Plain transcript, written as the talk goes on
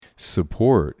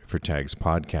Support for Tags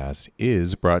Podcast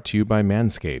is brought to you by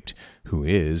Manscaped, who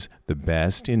is the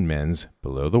best in men's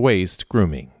below-the-waist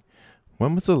grooming.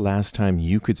 When was the last time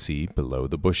you could see below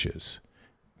the bushes?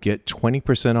 Get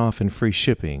 20% off and free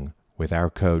shipping with our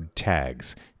code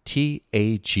TAGS,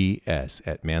 T-A-G-S,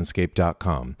 at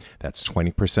manscaped.com. That's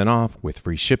 20% off with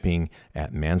free shipping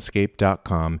at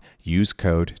manscaped.com. Use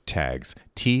code TAGS,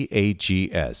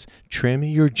 T-A-G-S. Trim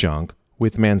your junk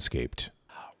with Manscaped.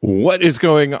 What is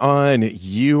going on?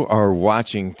 You are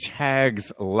watching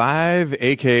Tags Live,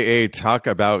 aka Talk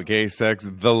About Gay Sex,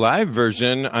 the live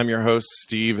version. I'm your host,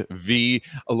 Steve V,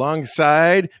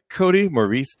 alongside Cody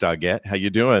Maurice Doggett. How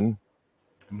you doing?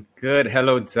 I'm good.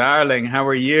 Hello, darling. How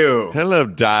are you? Hello,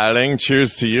 darling.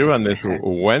 Cheers to you on this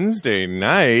Wednesday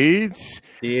night.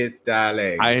 Cheers,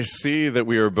 darling. I see that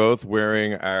we are both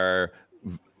wearing our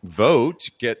vote.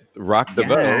 Rock the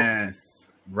vote. Yes.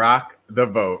 Rock the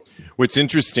vote. What's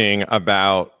interesting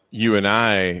about you and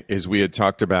I is we had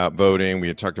talked about voting. We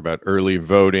had talked about early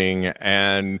voting,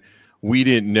 and we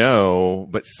didn't know,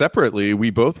 but separately, we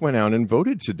both went out and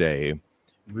voted today.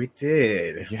 We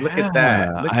did. Yeah, Look at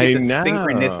that. Look at the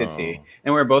synchronicity.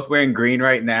 And we're both wearing green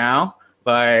right now.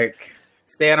 Like,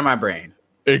 stay out of my brain.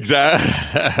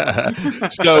 Exactly.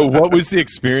 So what was the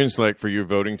experience like for you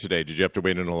voting today? Did you have to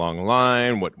wait in a long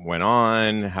line? What went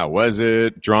on? How was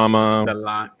it?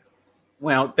 Drama?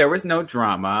 Well, there was no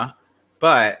drama,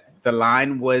 but the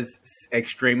line was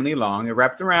extremely long. It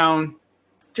wrapped around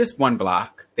just one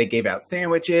block. They gave out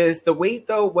sandwiches. The wait,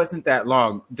 though, wasn't that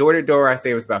long. Door to door, I say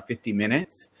it was about 50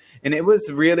 minutes. And it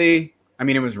was really,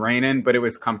 it was raining, but it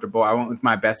was comfortable. I went with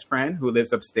my best friend who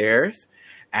lives upstairs,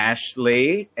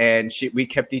 Ashley, and we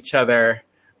kept each other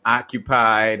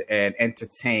occupied and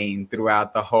entertained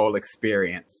throughout the whole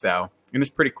experience. So it was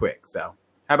pretty quick. So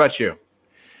how about you?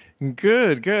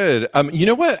 Good. You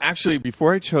know what? Actually,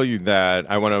 before I tell you that,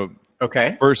 I want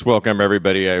to first welcome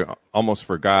everybody. I almost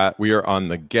forgot. We are on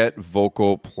the Get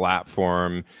Vocal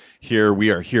platform here. We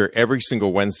are here every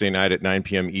single Wednesday night at 9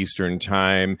 p.m. Eastern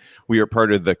time. We are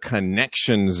part of the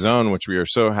Connection Zone, which we are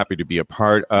so happy to be a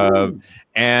part of. Ooh.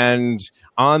 And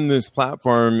on this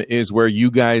platform is where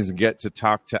you guys get to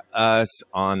talk to us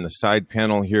on the side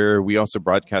panel here. We also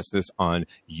broadcast this on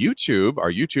YouTube,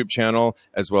 our YouTube channel,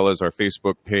 as well as our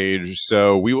Facebook page.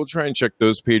 So we will try and check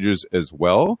those pages as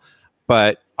well.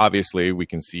 But obviously, we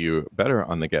can see you better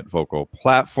on the Get Vocal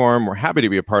platform. We're happy to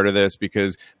be a part of this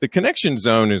because the Connection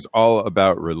Zone is all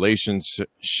about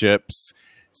relationships,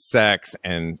 sex,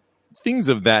 and things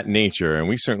of that nature. And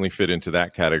we certainly fit into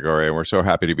that category. And we're so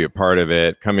happy to be a part of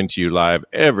it, coming to you live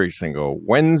every single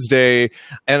Wednesday.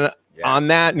 And on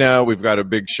that note, we've got a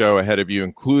big show ahead of you,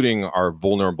 including our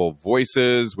Vulnerable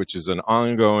Voices, which is an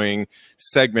ongoing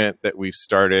segment that we've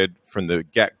started from the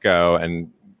get-go.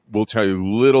 And we'll tell you a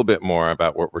little bit more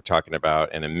about what we're talking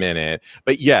about in a minute.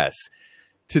 But yes,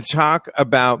 to talk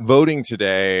about voting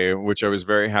today, which I was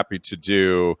very happy to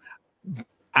do,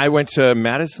 I went to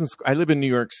Madison. I live in New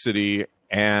York City,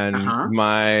 and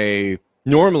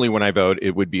normally when I vote,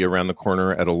 it would be around the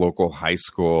corner at a local high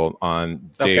school on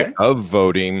the day of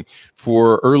voting.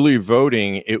 For early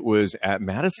voting, it was at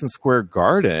Madison Square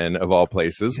Garden, of all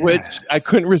places, which I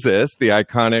couldn't resist, the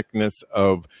iconicness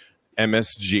of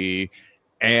MSG.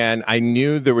 And I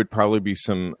knew there would probably be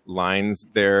some lines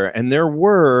there. And there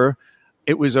were.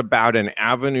 It was about an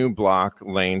avenue block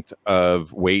length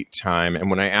of wait time. And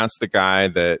when I asked the guy,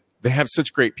 that they have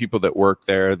such great people that work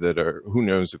there that are, who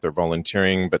knows if they're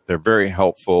volunteering, but they're very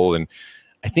helpful. And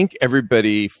I think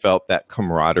everybody felt that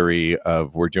camaraderie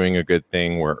of we're doing a good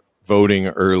thing. We're voting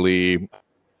early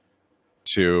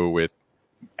too with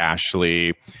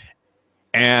Ashley.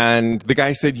 And the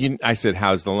guy said, I said,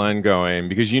 how's the line going?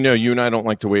 Because, you and I don't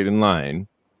like to wait in line.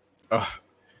 Oh,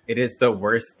 it is the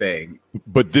worst thing.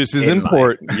 But this is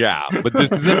important. Yeah. But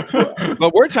this is important.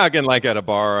 But we're talking like at a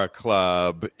bar, a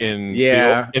club in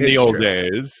the old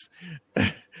days,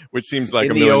 which seems like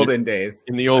in the olden days.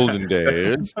 In the olden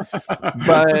days.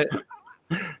 But,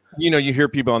 you hear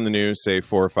people on the news say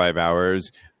 4 or 5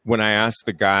 hours. When I asked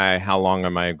the guy, how long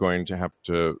am I going to have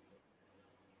to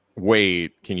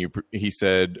wait, he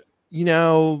said,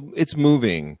 it's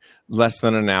moving less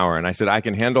than an hour. And I said, I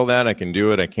can handle that. I can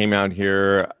do it. I came out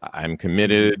here. I'm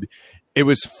committed. It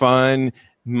was fun.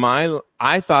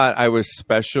 I thought I was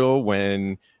special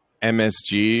when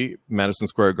MSG, Madison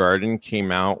Square Garden,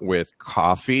 came out with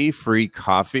free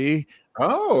coffee.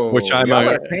 Oh, which I'm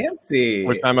fancy.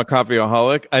 Which I'm a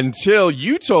coffeeaholic until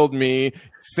you told me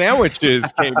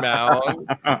sandwiches came out,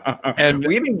 and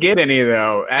we didn't get any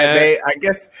though. I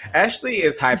guess Ashley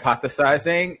is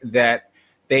hypothesizing that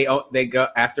they go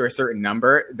after a certain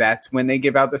number. That's when they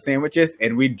give out the sandwiches,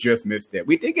 and we just missed it.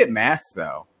 We did get masks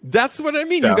though. That's what I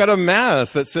mean. So, you got a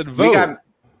mask that said vote.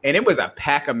 And it was a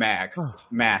pack of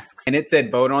masks, and it said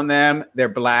vote on them. They're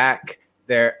black.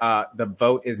 The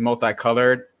vote is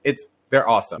multicolored. They're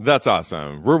awesome. That's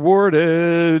awesome.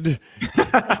 Rewarded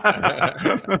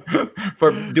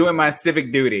for doing my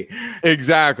civic duty.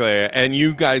 Exactly. And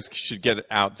you guys should get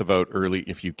out the vote early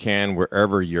if you can,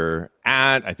 wherever you're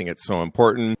at. I think it's so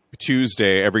important.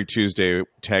 Every Tuesday,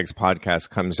 Tags podcast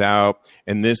comes out.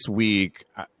 And this week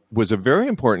was a very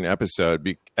important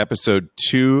episode, episode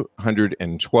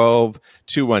 212,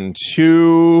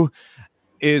 212.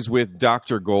 Is with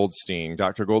Dr. Goldstein.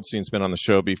 Dr. Goldstein's been on the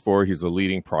show before. He's a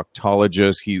leading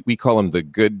proctologist. We call him the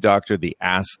good doctor, the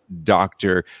ass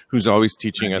doctor, who's always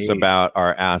teaching us about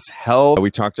our ass health. We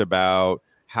talked about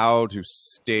how to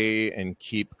stay and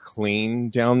keep clean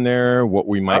down there, what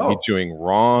we might be doing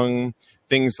wrong.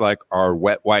 Things like, are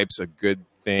wet wipes a good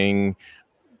thing?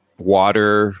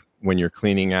 Water when you're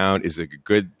cleaning out is a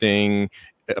good thing.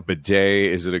 A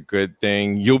bidet, is it a good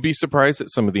thing? You'll be surprised at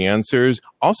some of the answers.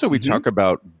 Also, we talk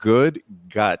about good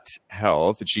gut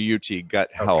health, GUT, gut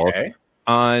health,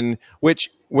 on which,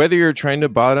 whether you're trying to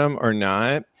bottom or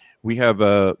not, we have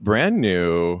a brand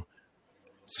new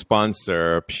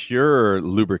sponsor, Pure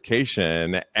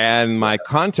Lubrication. And my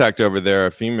contact over there,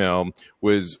 a female,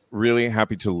 was really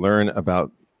happy to learn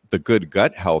about the good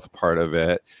gut health part of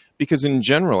it. Because in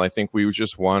general, I think we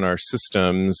just want our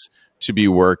systems to be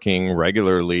working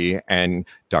regularly, and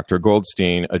Dr.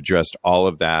 Goldstein addressed all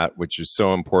of that, which is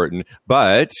so important.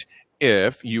 But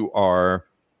if you are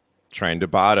trying to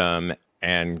bottom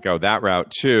and go that route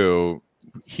too,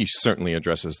 he certainly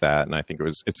addresses that, and I think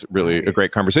it's really a great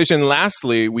conversation.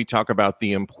 Lastly, we talk about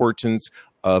the importance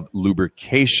of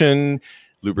lubrication.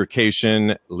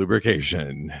 Lubrication.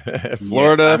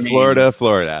 Florida, yes,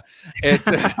 Florida. It's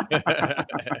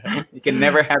you can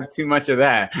never have too much of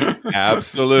that.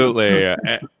 Absolutely.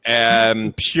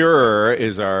 And Pure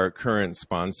is our current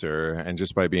sponsor. And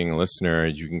just by being a listener,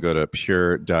 you can go to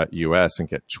pure.us and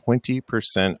get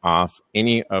 20% off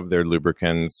any of their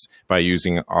lubricants by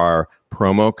using our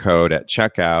promo code at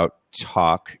checkout,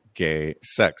 Talk Gay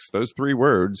Sex. Those 3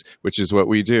 words, which is what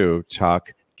we do,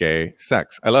 Talk Gay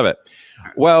Sex. I love it.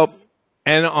 Well,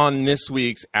 and on this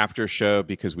week's after show,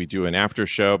 because we do an after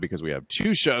show, because we have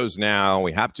 2 shows now,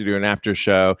 we have to do an after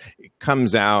show. It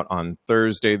comes out on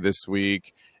Thursday this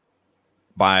week.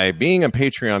 By being a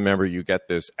Patreon member, you get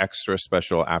this extra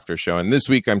special after show. And this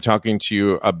week, I'm talking to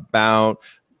you about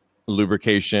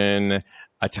lubrication,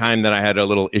 a time that I had a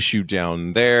little issue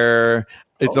down there.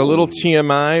 It's a little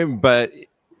TMI, but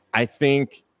I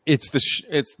think it's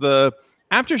the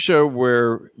after show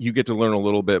where you get to learn a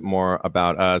little bit more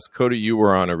about us. Cody, you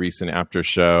were on a recent after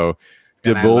show,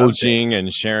 divulging and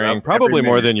sharing probably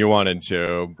more than you wanted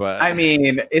to. But I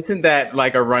mean, isn't that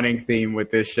like a running theme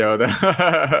with this show?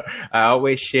 I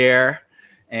always share,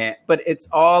 but it's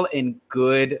all in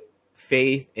good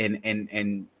faith and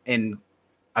in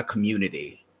a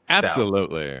community.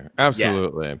 Absolutely.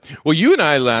 Yes. Well, you and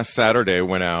I last Saturday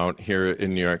went out here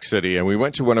in New York City, and we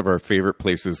went to one of our favorite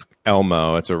places,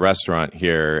 Elmo. It's a restaurant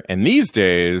here. And these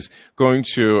days, going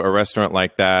to a restaurant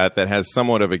like that has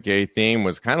somewhat of a gay theme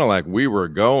was kind of like we were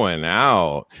going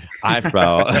out, I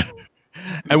felt.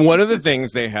 And one of the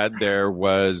things they had there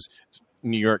was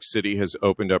New York City has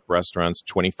opened up restaurants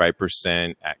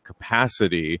 25% at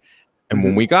capacity. And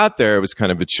when we got there, it was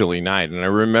kind of a chilly night. And I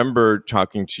remember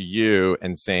talking to you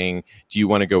and saying, do you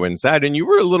want to go inside? And you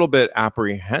were a little bit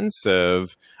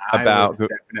apprehensive about... I was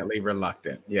definitely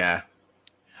reluctant, yeah.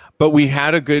 But we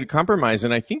had a good compromise.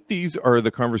 And I think these are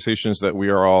the conversations that we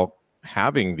are all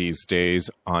having these days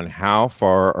on how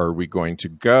far are we going to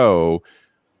go.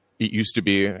 It used to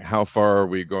be, how far are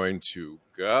we going to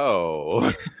go?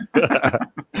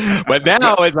 But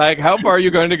now it's like, how far are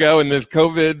you going to go in this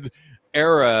COVID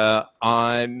era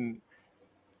on,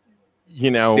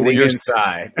 your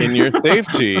inside in your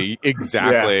safety?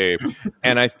 Exactly. Yeah.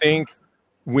 And I think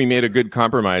we made a good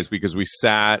compromise because we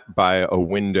sat by a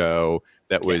window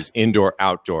that was indoor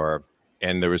outdoor,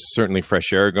 and there was certainly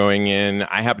fresh air going in.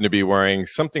 I happened to be wearing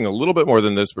something a little bit more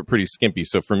than this, but pretty skimpy.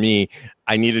 So for me,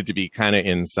 I needed to be kind of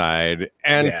inside.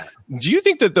 And do you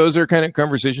think that those are kind of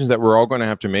conversations that we're all going to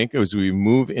have to make as we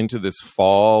move into this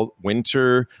fall,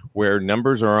 winter, where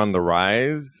numbers are on the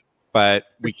rise, but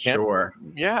we can't? Sure.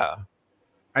 Yeah.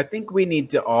 I think we need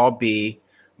to all be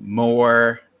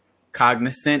more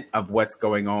cognizant of what's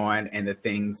going on and the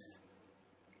things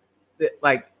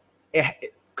that,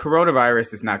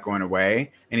 coronavirus is not going away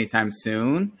anytime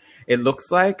soon. It looks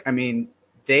like,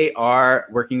 they are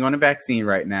working on a vaccine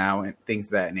right now and things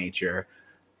of that nature.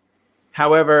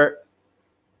 However,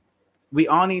 we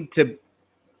all need to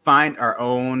find our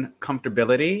own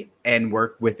comfortability and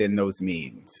work within those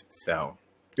means. So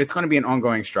it's going to be an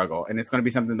ongoing struggle, and it's going to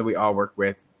be something that we all work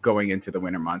with going into the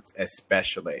winter months,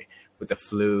 especially with the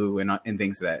flu and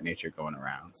things of that nature going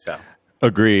around. So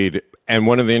agreed. And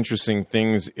one of the interesting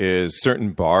things is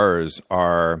certain bars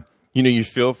are, you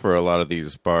feel for a lot of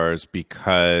these bars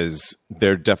because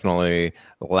they're definitely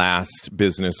last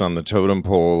business on the totem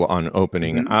pole on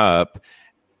opening up.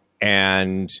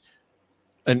 And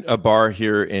a bar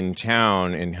here in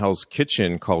town in Hell's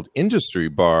Kitchen called Industry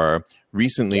Bar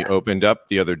recently opened up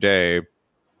the other day.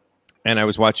 And I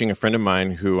was watching a friend of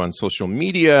mine who on social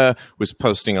media was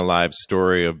posting a live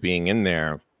story of being in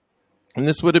there. And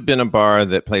this would have been a bar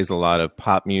that plays a lot of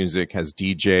pop music, has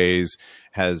DJs,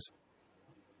 has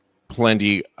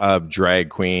plenty of drag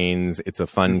queens. It's a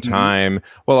fun time.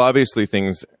 Well, obviously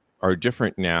things are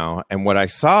different now. And what I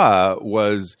saw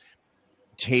was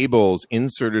tables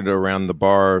inserted around the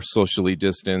bar, socially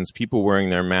distanced, people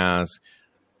wearing their masks.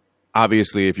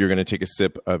 Obviously, if you're going to take a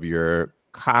sip of your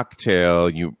cocktail,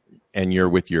 you're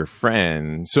with your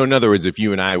friend. So in other words, if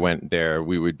you and I went there,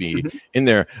 we would be in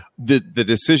there. The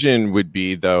decision would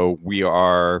be, though, we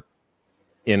are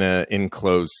in an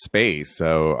enclosed space.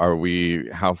 So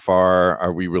how far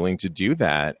are we willing to do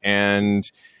that? And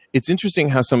it's interesting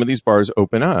how some of these bars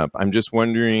open up. I'm just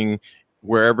wondering,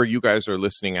 wherever you guys are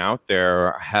listening out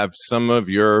there, have some of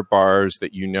your bars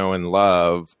that you know and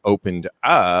love opened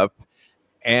up?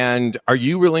 And are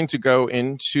you willing to go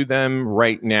into them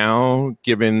right now,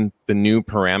 given the new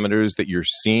parameters that you're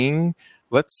seeing?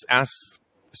 Let's ask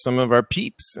some of our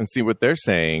peeps and see what they're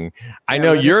saying. I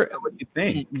know what you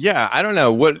think. Yeah, I don't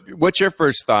know. What's your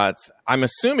first thoughts? I'm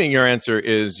assuming your answer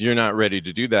is you're not ready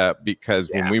to do that because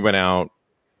when we went out,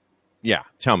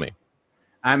 tell me.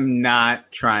 I'm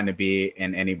not trying to be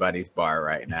in anybody's bar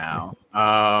right now.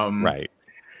 Right.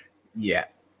 Yeah.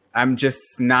 I'm just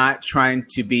not trying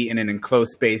to be in an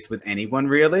enclosed space with anyone,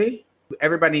 really.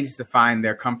 Everybody needs to find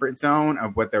their comfort zone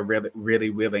of what they're really, really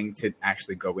willing to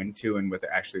actually go into and what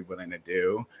they're actually willing to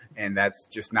do. And that's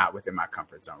just not within my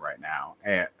comfort zone right now.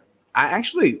 And I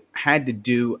actually had to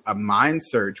do a mind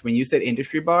search. When you said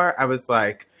Industry Bar, I was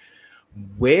like,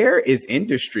 where is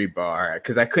Industry Bar?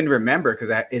 Because I couldn't remember because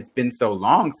it's been so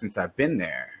long since I've been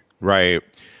there. Right.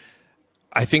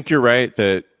 I think you're right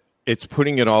that it's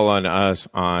putting it all on us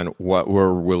on what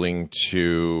we're willing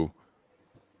to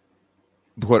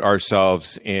put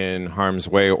ourselves in harm's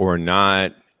way or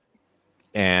not.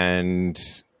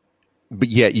 But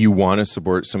yet you want to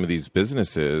support some of these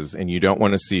businesses and you don't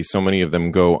want to see so many of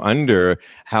them go under.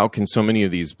 How can so many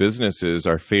of these businesses,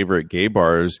 our favorite gay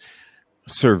bars,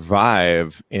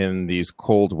 survive in these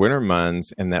cold winter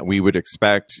months, and that we would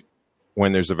expect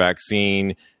when there's a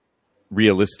vaccine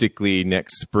realistically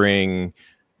next spring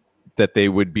that they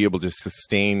would be able to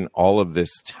sustain all of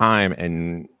this time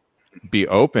and be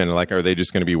open? Like, are they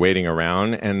just going to be waiting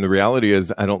around? And the reality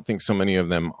is, I don't think so many of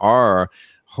them are.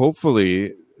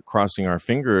 Hopefully, crossing our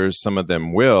fingers, some of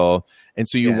them will. And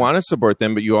so you want to support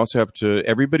them, but you also have to,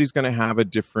 everybody's going to have a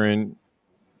different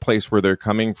place where they're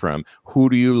coming from. Who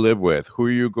do you live with? Who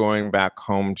are you going back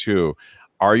home to?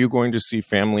 Are you going to see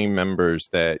family members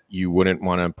that you wouldn't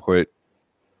want to put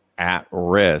at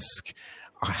risk?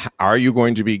 Are you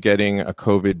going to be getting a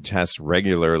COVID test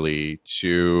regularly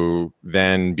to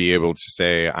then be able to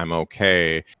say, I'm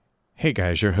okay? Hey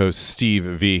guys, your host Steve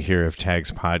V here of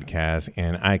Tags Podcast,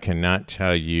 and I cannot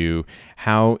tell you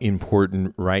how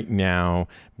important right now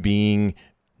being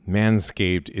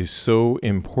Manscaped is so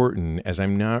important, as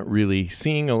I'm not really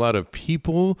seeing a lot of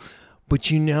people, but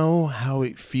you know how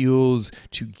it feels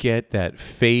to get that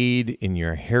fade in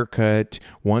your haircut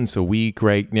once a week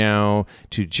right now,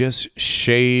 to just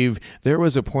shave. There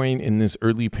was a point in this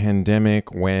early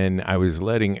pandemic when I was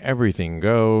letting everything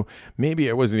go. Maybe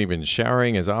I wasn't even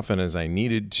showering as often as I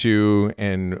needed to,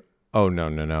 and oh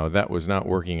no, that was not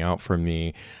working out for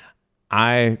me.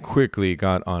 I quickly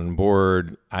got on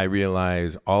board. I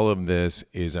realized all of this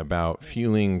is about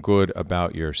feeling good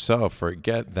about yourself.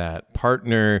 Forget that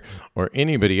partner or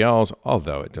anybody else,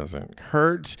 although it doesn't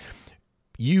hurt.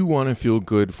 You want to feel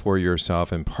good for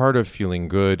yourself, and part of feeling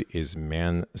good is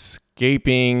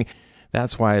manscaping.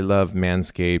 That's why I love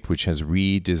Manscaped, which has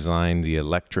redesigned the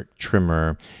electric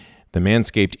trimmer. The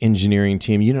Manscaped engineering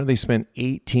team, they spent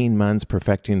 18 months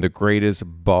perfecting the greatest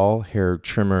ball hair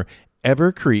trimmer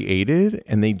ever created,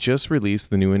 and they just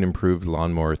released the new and improved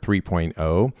Lawnmower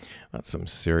 3.0. That's some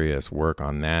serious work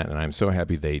on that, and I'm so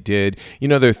happy they did.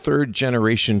 Their third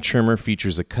generation trimmer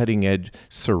features a cutting edge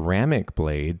ceramic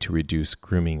blade to reduce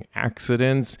grooming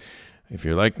accidents. If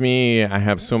you're like me, I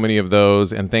have so many of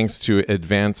those. And thanks to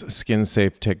advanced skin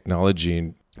safe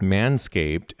technology,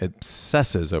 Manscaped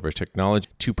obsesses over technology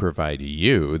to provide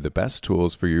you the best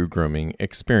tools for your grooming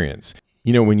experience.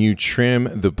 You know, when you trim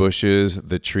the bushes,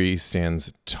 the tree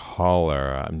stands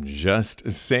taller. I'm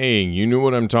just saying, you know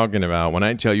what I'm talking about. When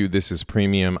I tell you this is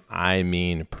premium, I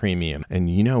mean premium. And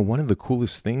you know, one of the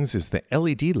coolest things is the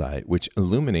LED light, which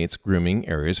illuminates grooming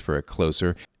areas for a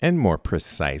closer and more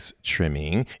precise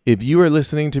trimming. If you are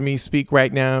listening to me speak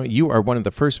right now, you are one of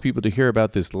the first people to hear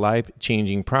about this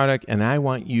life-changing product, and I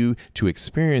want you to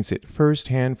experience it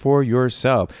firsthand for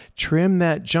yourself. Trim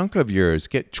that junk of yours.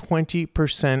 Get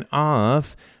 20%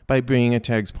 off by being a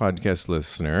Tags Podcast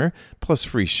listener, plus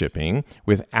free shipping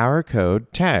with our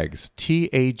code TAGS,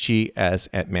 TAGS,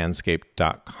 at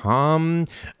manscaped.com.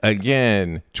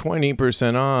 Again,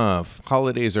 20% off.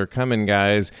 Holidays are coming,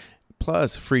 guys.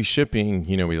 Plus free shipping.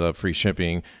 You know we love free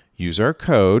shipping. Use our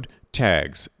code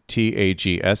TAGS,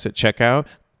 TAGS, at checkout.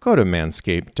 Go to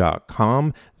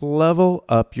manscaped.com. Level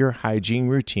up your hygiene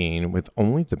routine with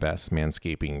only the best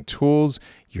manscaping tools.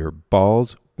 Your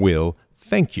balls will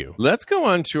thank you. Let's go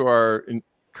on to our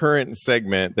current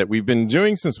segment that we've been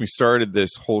doing since we started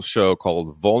this whole show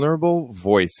called Vulnerable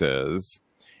Voices.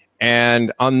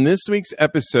 And on this week's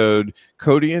episode,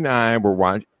 Cody and I were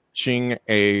watching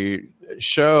a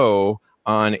show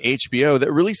on HBO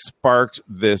that really sparked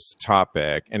this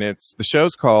topic. And the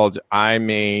show's called I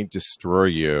May Destroy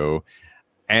You.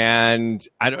 And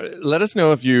let us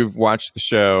know if you've watched the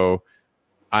show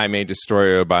I May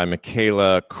Destroy You by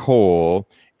Michaela Coel.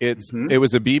 It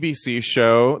was a BBC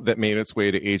show that made its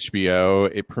way to HBO.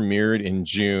 It premiered in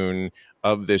June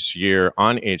of this year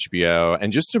on HBO.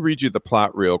 And just to read you the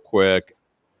plot real quick,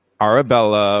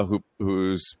 Arabella,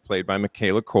 who's played by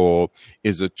Michaela Coel,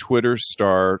 is a Twitter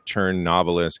star turned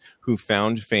novelist who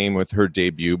found fame with her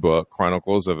debut book,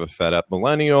 Chronicles of a Fed Up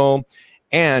Millennial,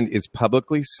 and is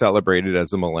publicly celebrated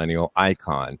as a millennial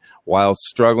icon. While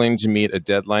struggling to meet a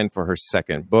deadline for her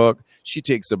second book, she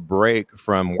takes a break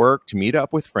from work to meet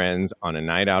up with friends on a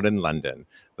night out in London.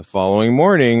 The following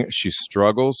morning, she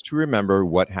struggles to remember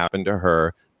what happened to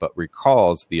her, but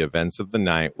recalls the events of the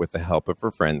night with the help of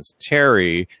her friends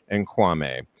Terry and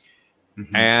Kwame.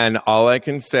 Mm-hmm. And all I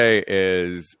can say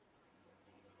is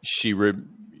she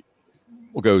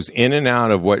goes in and out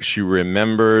of what she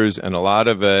remembers, and a lot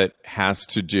of it has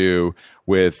to do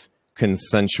with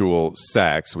consensual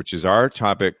sex, which is our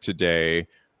topic today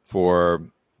for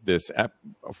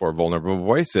for Vulnerable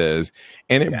Voices.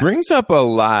 And it brings up a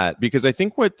lot, because I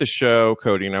think what the show,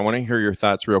 Cody, and I want to hear your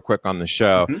thoughts real quick on the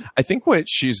show. Mm-hmm. I think what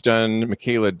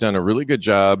Michaela done a really good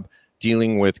job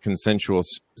dealing with consensual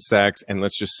sex, and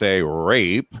let's just say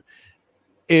rape,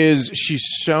 is she's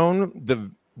shown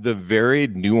the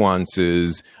varied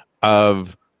nuances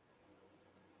of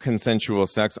consensual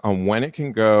sex on when it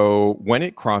can go, when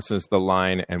it crosses the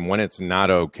line, and when it's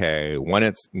not okay, when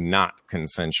it's not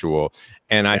consensual.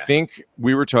 And I think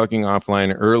we were talking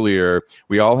offline earlier,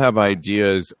 we all have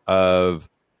ideas of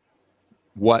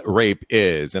what rape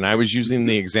is. And I was using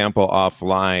the example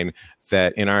offline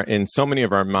that in so many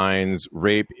of our minds,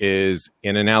 rape is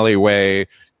in an alleyway,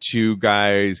 two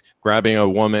guys grabbing a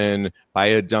woman by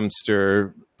a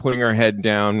dumpster, putting her head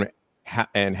down,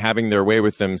 and having their way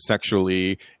with them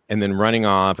sexually, and then running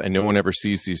off, and no one ever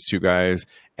sees these two guys.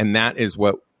 And that is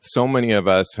what so many of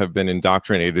us have been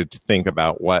indoctrinated to think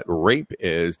about what rape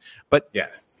is. But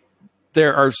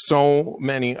there are so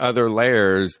many other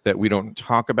layers that we don't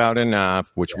talk about enough,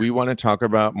 which we want to talk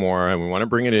about more, and we want to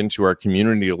bring it into our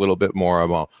community a little bit more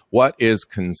about what is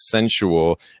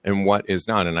consensual and what is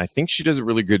not. And I think she does a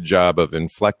really good job of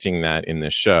inflecting that in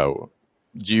this show.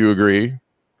 Do you agree?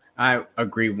 I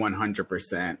agree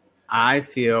 100%. I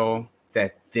feel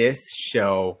that this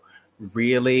show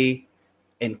really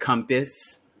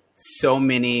encompassed so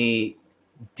many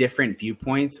different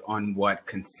viewpoints on what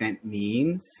consent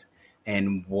means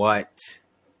and what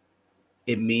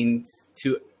it means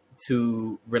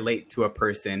to relate to a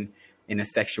person in a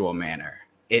sexual manner.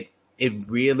 It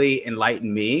really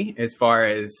enlightened me as far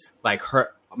as like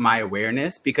my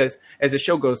awareness, because as the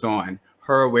show goes on,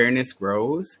 her awareness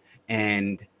grows,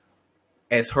 and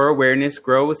as her awareness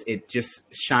grows, it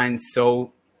just shines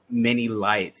so many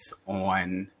lights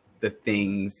on the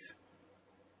things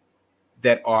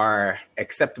that are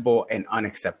acceptable and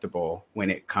unacceptable when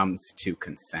it comes to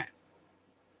consent.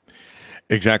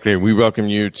 Exactly. We welcome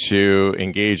you to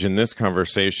engage in this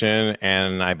conversation.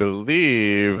 And I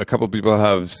believe a couple of people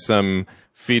have some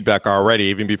feedback already,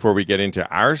 even before we get into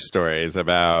our stories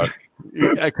about...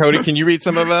 Cody, can you read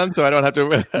some of them so I don't have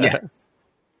to... Yes.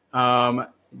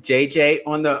 JJ,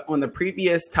 on the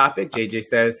previous topic, JJ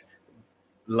says,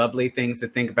 lovely things to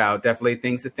think about. Definitely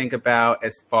things to think about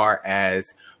as far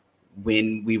as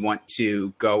when we want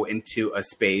to go into a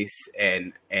space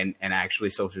and actually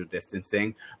social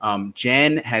distancing.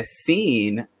 Jen has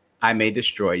seen I May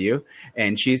Destroy You,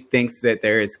 and she thinks that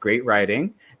there is great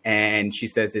writing, and she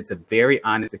says it's a very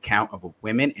honest account of what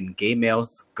women and gay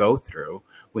males go through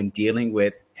when dealing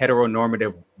with the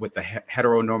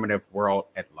heteronormative world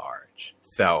at large.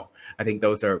 So I think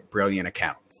those are brilliant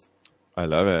accounts. I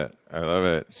love it.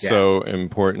 Yeah. So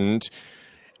important.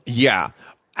 Yeah.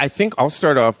 I think I'll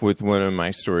start off with one of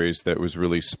my stories that was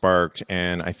really sparked.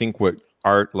 And I think what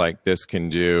art like this can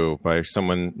do by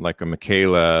someone like a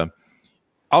Michaela.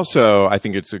 Also, I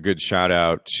think it's a good shout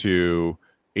out to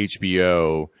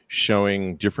HBO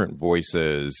showing different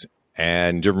voices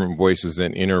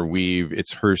that interweave.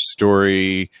 It's her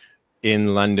story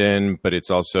in London, but it's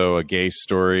also a gay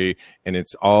story, and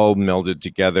it's all melded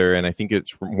together. And I think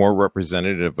it's more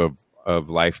representative of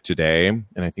life today. And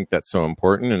I think that's so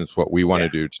important, and it's what we want to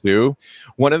do too.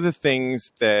 One of the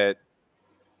things that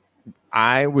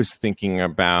I was thinking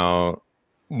about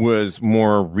was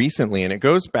more recently, and it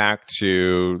goes back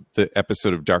to the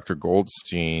episode of Dr.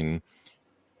 Goldstein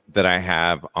that I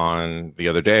have on the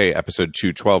other day, episode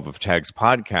 212 of Tag's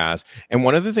podcast. And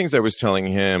one of the things I was telling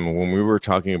him when we were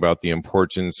talking about the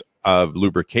importance of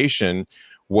lubrication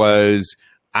was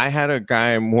I had a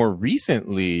guy more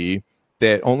recently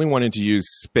that only wanted to use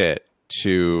spit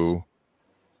to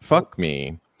fuck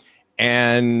me.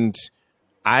 And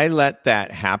I let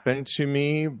that happen to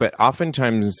me, but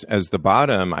oftentimes as the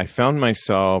bottom, I found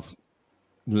myself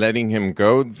letting him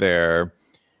go there.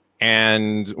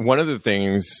 And one of the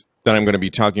things that I'm going to be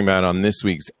talking about on this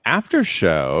week's after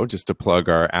show, just to plug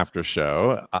our after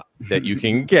show that you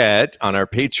can get on our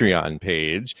Patreon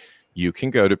page, you can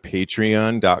go to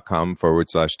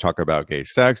patreon.com/talk about gay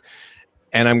sex.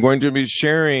 And I'm going to be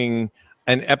sharing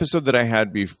an episode that I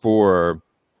had before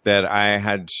that I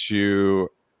had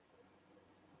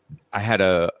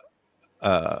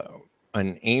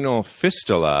an anal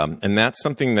fistula, and that's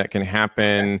something that can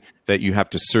happen that you have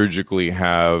to surgically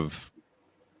have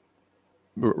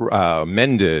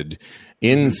mended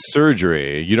in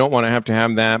surgery. You don't want to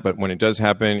have that, but when it does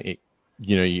happen,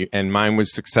 and mine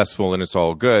was successful and it's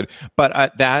all good.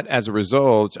 But that, as a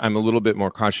result, I'm a little bit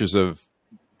more cautious of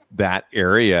that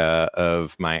area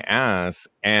of my ass,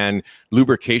 and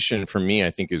lubrication for me, I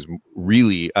think, is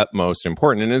really utmost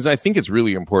important. And I think it's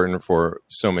really important for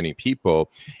so many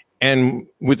people. And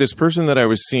with this person that I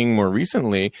was seeing more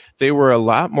recently, they were a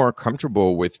lot more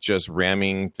comfortable with just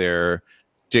ramming their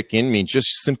dick in me, just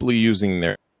simply using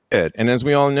their spit. And as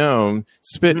we all know,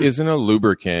 spit isn't a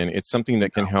lubricant. It's something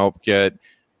that can help get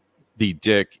the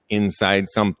dick inside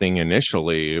something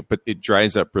initially, but it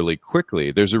dries up really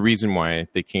quickly. There's a reason why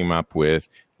they came up with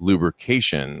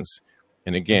lubrications.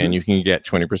 And again, you can get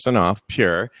 20% off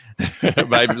pure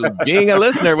by being a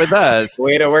listener with us.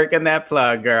 Way to work in that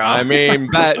plug, girl. I mean,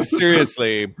 but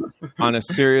seriously, on a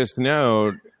serious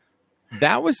note,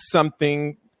 that was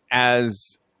something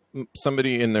as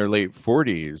somebody in their late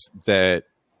 40s that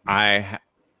I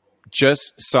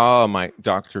just saw my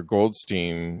Dr.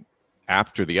 Goldstein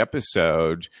after the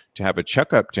episode to have a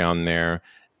checkup down there.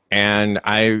 And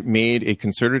I made a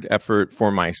concerted effort for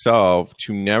myself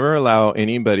to never allow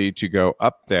anybody to go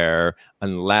up there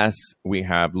unless we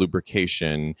have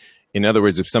lubrication. In other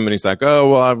words, if somebody's like,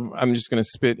 oh, well, I'm just going to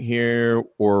spit here,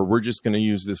 or we're just going to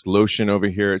use this lotion over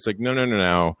here. It's like,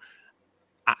 no.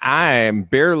 I'm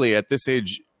barely at this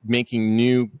age making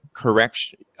new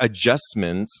correction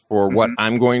adjustments for what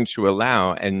I'm going to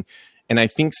allow. And I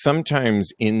think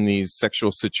sometimes in these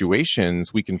sexual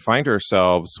situations, we can find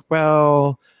ourselves,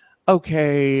 well,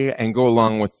 okay, and go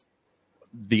along with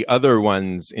the other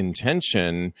one's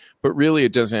intention, but really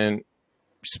it doesn't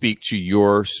speak to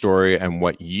your story and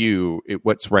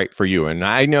what's right for you. And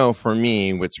I know for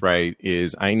me, what's right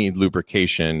is I need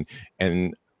lubrication,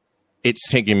 and it's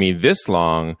taken me this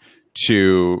long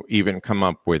to even come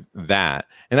up with that.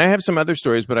 And I have some other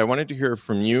stories, but I wanted to hear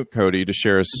from you, Cody, to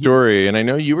share a story. And I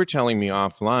know you were telling me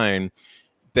offline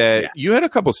that you had a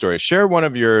couple stories. Share one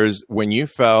of yours when you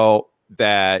felt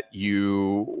that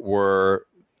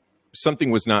something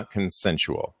was not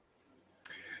consensual.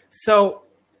 So,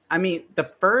 I mean,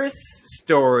 the first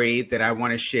story that I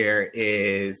want to share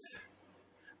is,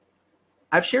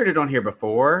 I've shared it on here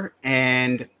before,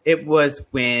 and it was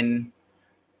when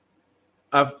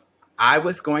I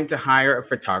was going to hire a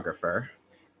photographer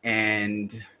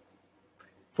and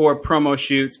for promo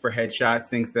shoots, for headshots,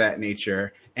 things of that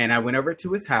nature. And I went over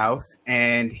to his house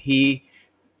and he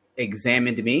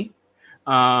examined me.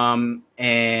 And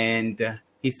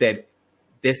he said,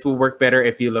 this will work better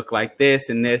if you look like this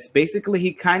and this. Basically,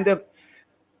 he kind of,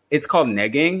 it's called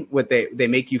negging, what they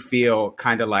make you feel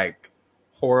kind of like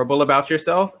horrible about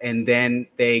yourself, and then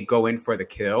they go in for the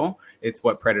kill. It's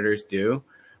what predators do,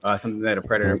 something that a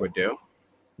predator would do.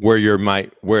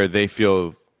 Where they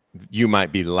feel you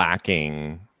might be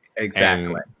lacking.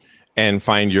 Exactly. And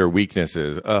find your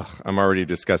weaknesses. Ugh, I'm already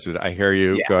disgusted. I hear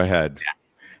you. Yeah. Go ahead. Yeah.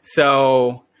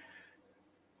 So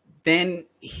then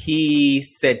he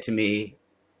said to me,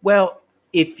 well,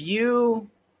 if you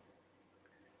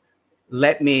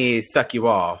let me suck you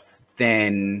off,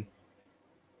 then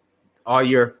all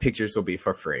your pictures will be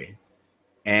for free.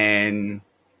 And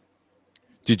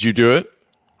did you do it?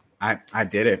 I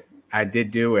did it. I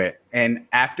did do it. And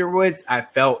afterwards, I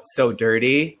felt so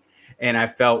dirty and I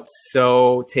felt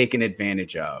so taken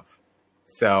advantage of.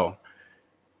 So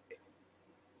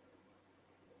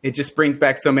it just brings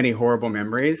back so many horrible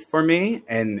memories for me,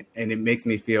 and it makes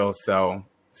me feel so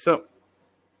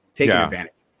taken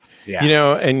advantage. Yeah. You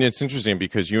know, and it's interesting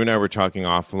because you and I were talking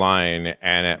offline,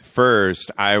 and at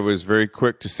first I was very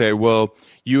quick to say, well,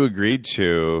 you agreed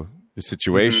to the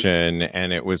situation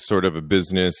and it was sort of a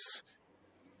business.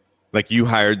 Like you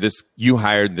hired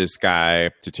this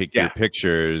guy to take your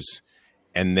pictures,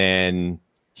 and then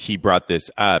he brought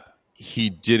this up. He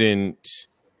didn't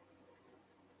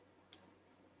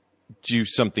do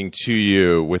something to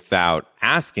you without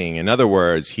asking. In other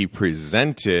words, he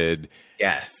presented,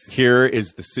 here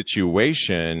is the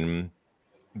situation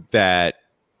that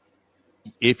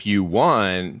if you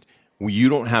want, you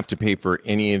don't have to pay for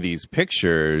any of these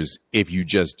pictures if you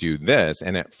just do this.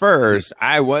 And at first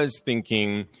I was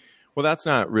thinking, well, that's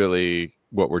not really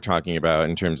what we're talking about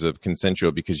in terms of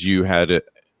consensual, because you had a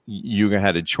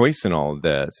choice in all of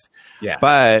this. Yeah.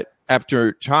 But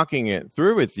after talking it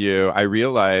through with you, I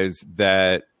realized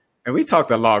that, and we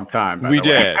talked a long time. We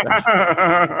did.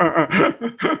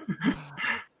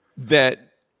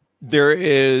 That there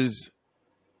is,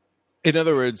 in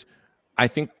other words, I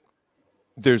think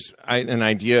there's an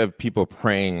idea of people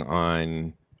preying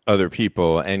on other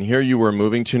people. And here you were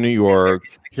moving to New York.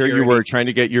 Here you were trying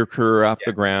to get your career off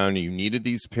the ground. You needed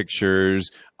these pictures.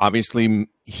 Obviously,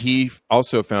 he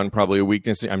also found probably a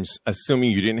weakness. I'm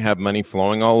assuming you didn't have money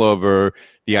flowing all over.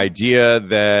 The idea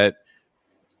that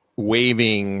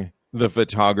waiving the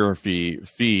photography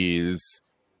fees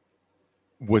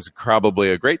was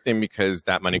probably a great thing because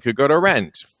that money could go to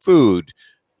rent, food,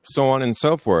 so on and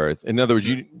so forth. In other words,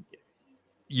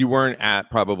 you weren't at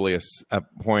probably a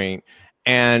point,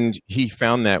 and he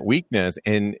found that weakness.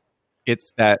 And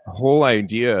it's that whole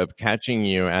idea of catching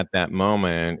you at that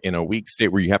moment in a weak state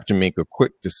where you have to make a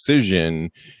quick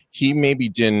decision. He maybe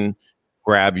didn't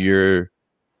grab your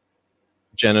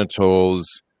genitals.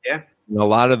 Yeah. In a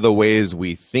lot of the ways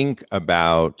we think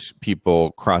about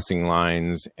people crossing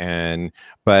lines,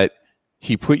 but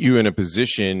he put you in a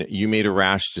position, you made a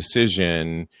rash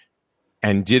decision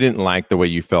and didn't like the way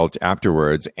you felt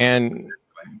afterwards. And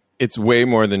it's way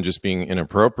more than just being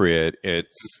inappropriate.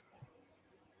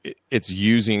 It's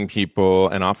using people,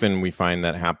 and often we find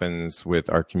that happens with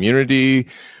our community,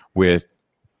 with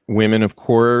women, of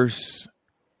course.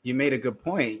 You made a good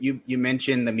point. You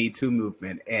mentioned the Me Too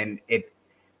movement, and it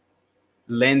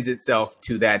lends itself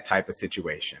to that type of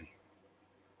situation.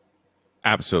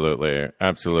 Absolutely.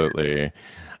 Absolutely.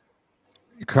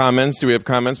 Comments? Do we have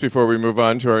comments before we move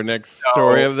on to our next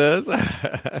story of this?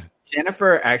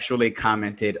 Jennifer actually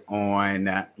commented on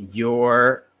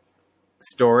your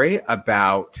story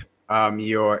about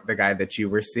the guy that you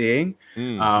were seeing.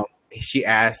 She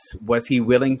asked, was he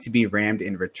willing to be rammed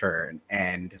in return?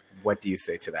 And what do you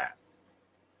say to that?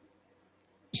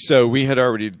 So we had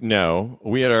already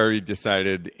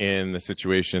decided in the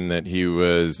situation that he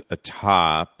was a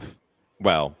top.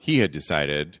 Well, he had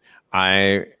decided.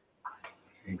 I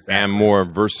am more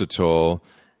versatile.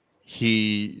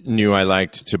 He knew I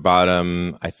liked to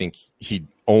bottom. I think he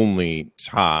only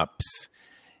tops.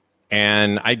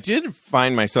 And I did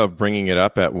find myself bringing it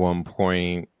up at one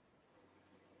point.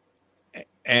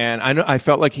 And I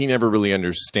felt like he never really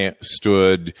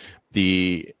understood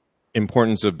the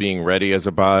importance of being ready as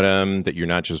a bottom, that you're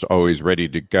not just always ready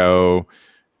to go,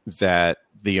 that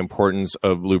the importance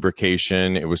of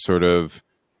lubrication, it was sort of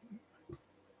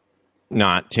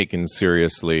not taken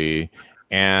seriously.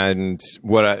 And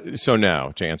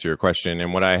to answer your question,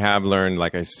 and what I have learned,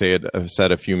 like I said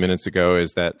a few minutes ago,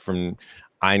 is that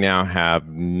I now have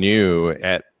in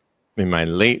my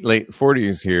late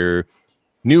 40s here,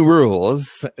 new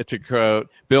rules, to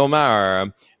quote Bill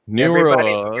Maher,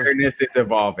 Everybody's awareness is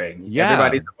evolving. Yeah.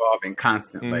 Everybody's evolving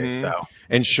constantly. Mm-hmm. So,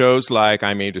 and shows like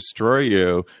I May Destroy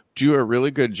You do a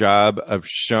really good job of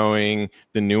showing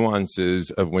the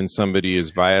nuances of when somebody is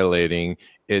violating.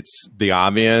 It's the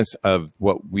obvious of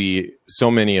what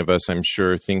so many of us, I'm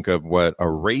sure, think of what a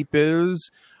rape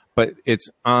is, but it's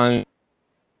on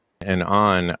and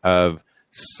on of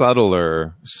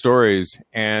subtler stories.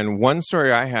 And one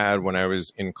story I had when I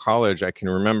was in college, I can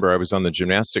remember I was on the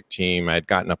gymnastic team. I had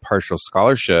gotten a partial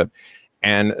scholarship,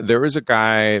 and there was a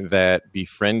guy that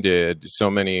befriended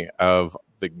some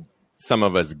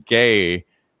of us gay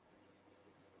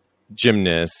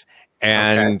gymnasts,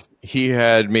 and he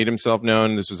had made himself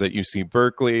known. This was at UC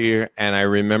Berkeley, and I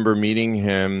remember meeting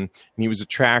him, and he was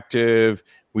attractive.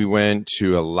 We went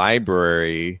to a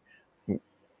library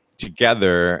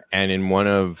together, and in one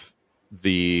of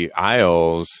the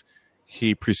aisles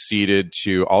he proceeded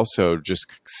to also just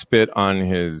spit on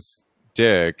his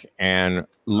dick and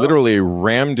literally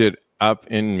rammed it up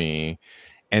in me.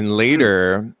 And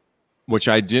later, which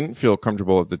I didn't feel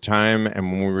comfortable at the time,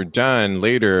 and when we were done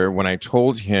later, when I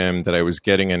told him that I was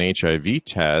getting an HIV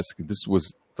test, this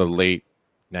was the late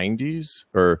 90s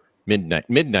or mid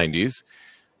 90s,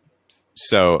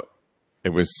 so it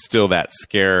was still that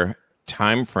scare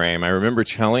time frame. I remember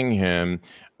telling him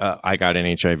I got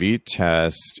an HIV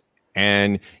test,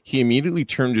 and he immediately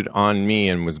turned it on me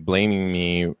and was blaming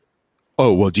me.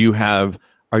 Oh, well, did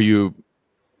you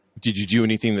do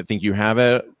anything that think you have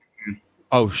it?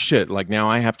 Oh shit, like now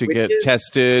I have to get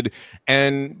tested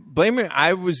and blame it.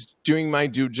 I was doing my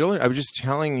due diligence. I was just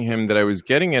telling him that I was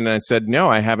getting it, and I said, no,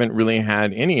 I haven't really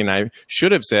had any. And I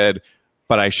should have said,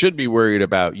 but I should be worried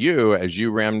about you as you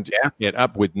rammed it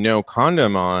up with no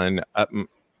condom on up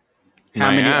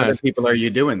How many other people are you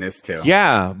doing this to?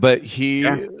 Yeah, but he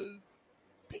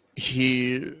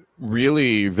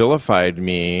really vilified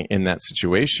me in that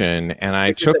situation, and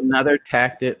I took another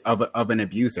tactic of an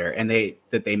abuser, and they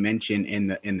mention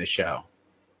in the show.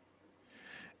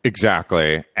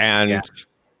 Exactly, and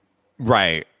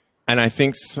right, and I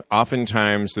think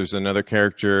oftentimes there's another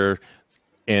character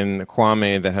in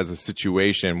Kwame that has a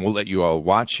situation. We'll let you all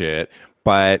watch it,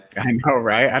 but I know,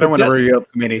 right? I don't want to reveal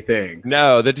too many things.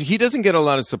 No, that he doesn't get a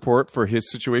lot of support for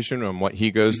his situation and what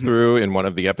he goes through in one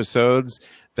of the episodes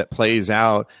that plays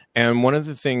out. And one of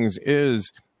the things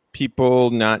is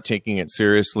people not taking it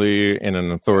seriously in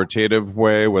an authoritative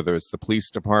way, whether it's the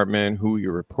police department, who he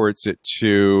reports it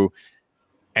to,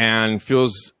 and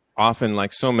feels often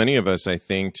like so many of us, I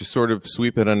think, to sort of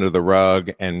sweep it under the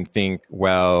rug and think,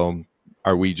 well,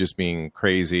 are we just being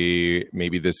crazy?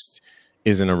 Maybe this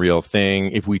isn't a real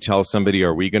thing. If we tell somebody,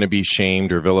 are we going to be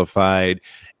shamed or vilified?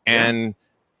 And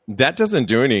that doesn't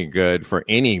do any good for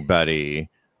anybody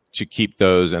to keep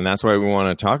those. And that's why we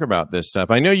want to talk about this stuff.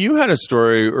 I know you had a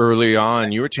story early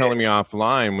on. You were telling me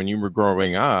offline when you were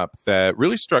growing up that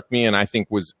really struck me and I think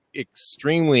was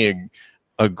extremely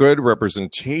a good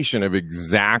representation of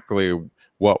exactly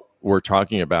what we're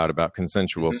talking about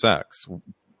consensual sex.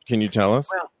 Can you tell us?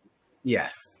 Well,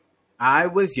 yes. I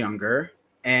was younger,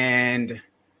 and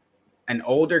an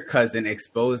older cousin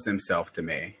exposed himself to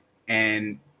me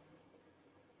and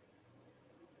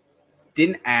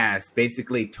didn't ask,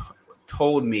 basically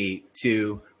told me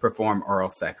to perform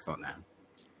oral sex on them.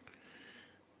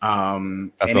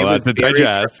 That's a lot to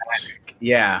digest. Dramatic.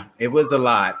 Yeah, it was a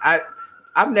lot.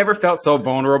 I've never felt so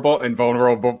vulnerable in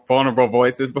vulnerable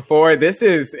voices before.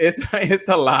 It's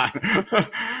a lot.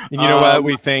 You know what?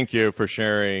 We thank you for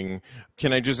sharing.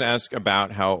 Can I just ask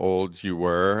about how old you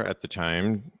were at the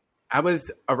time? I was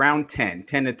around 10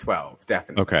 to 12,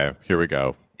 definitely. Okay, here we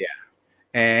go. Yeah.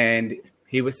 And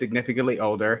he was significantly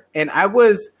older. And I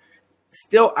was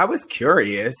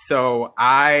curious. So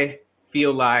I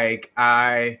feel like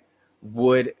I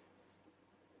would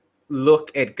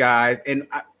look at guys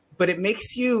but it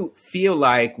makes you feel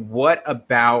like, what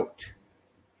about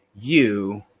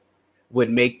you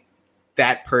would make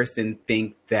that person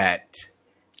think that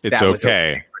it's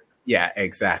okay? Yeah,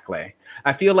 exactly.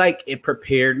 I feel like it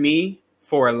prepared me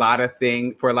for a lot of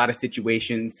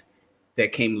situations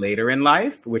that came later in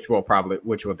life, which we'll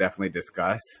definitely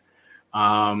discuss.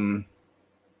 But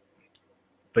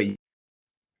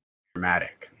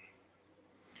dramatic.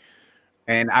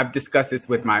 And I've discussed this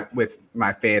with my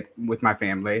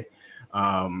family.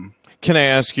 Can I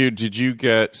ask you, did you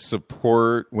get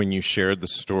support when you shared the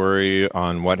story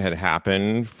on what had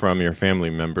happened from your family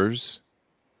members?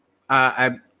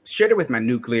 I shared it with my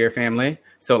nuclear family.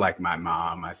 So like my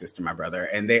mom, my sister, my brother,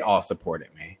 and they all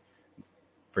supported me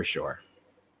for sure.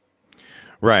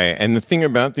 Right. And the thing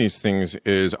about these things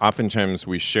is oftentimes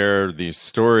we share these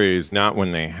stories not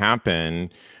when they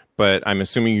happen, but I'm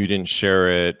assuming you didn't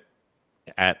share it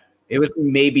at. It was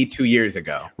maybe 2 years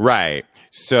ago. Right.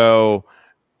 So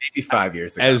maybe 5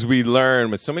 years ago. As we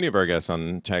learn with so many of our guests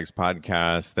on Tag's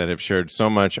podcast that have shared so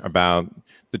much about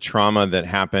the trauma that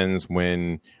happens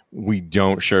when we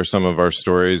don't share some of our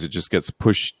stories, it just gets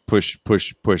pushed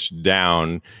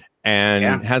down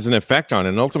and has an effect on it.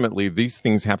 And ultimately, these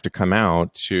things have to come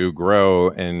out to grow.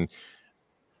 And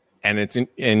it's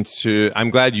into.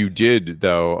 I'm glad you did,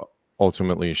 though,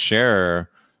 ultimately share,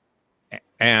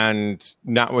 and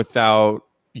not without.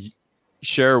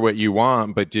 Share what you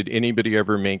want, but did anybody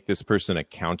ever make this person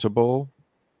accountable?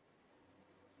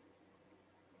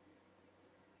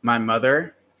 My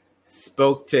mother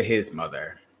spoke to his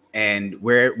mother, and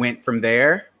where it went from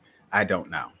there, I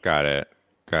don't know. Got it.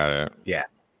 Yeah.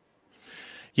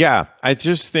 Yeah. I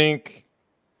just think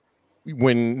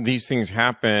when these things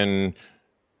happen,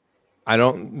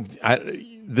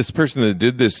 this person that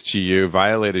did this to you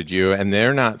violated you, and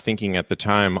they're not thinking at the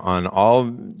time on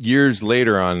all years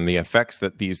later on the effects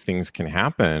that these things can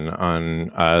happen on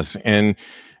us. And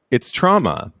it's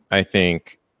trauma, I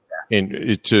think,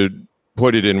 to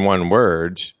put it in one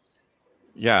word.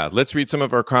 Yeah. Let's read some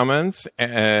of our comments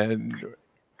and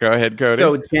go ahead, Cody.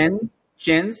 So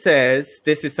Jen says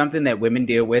this is something that women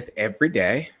deal with every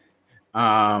day.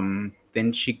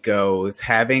 Then she goes,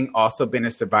 having also been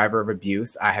a survivor of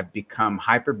abuse, I have become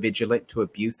hypervigilant to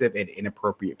abusive and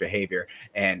inappropriate behavior.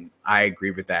 And I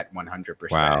agree with that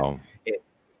 100%. Wow.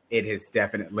 It has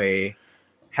definitely,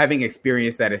 having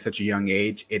experienced that at such a young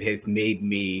age, it has made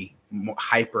me more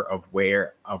hyper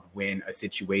aware of when a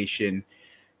situation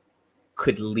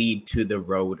could lead to the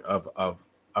road of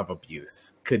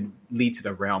abuse, could lead to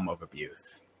the realm of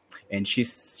abuse. And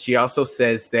she also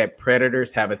says that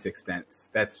predators have a sixth sense.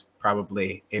 That's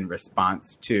probably in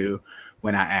response to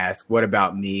when I ask, what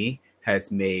about me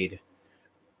has made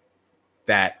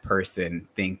that person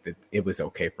think that it was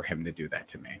okay for him to do that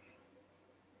to me.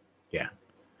 Yeah.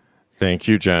 Thank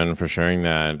you, Jen, for sharing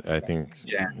that. I think,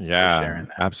 Jen, yeah,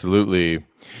 absolutely.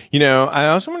 You know, I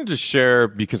also wanted to share,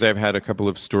 because I've had a couple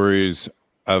of stories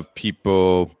of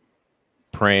people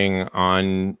preying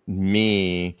on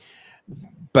me,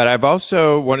 but I've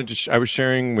also wanted to, I was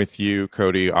sharing with you,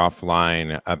 Cody,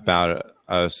 offline about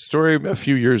a story a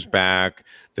few years back.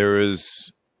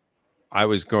 I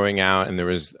was going out and there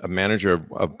was a manager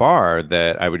of a bar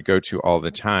that I would go to all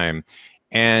the time.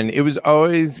 And it was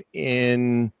always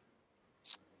no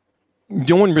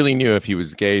one really knew if he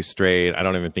was gay, straight. I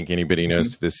don't even think anybody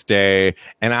knows to this day.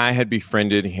 And I had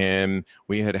befriended him.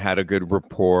 We had had a good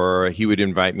rapport. He would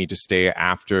invite me to stay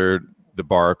after the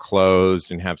bar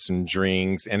closed and have some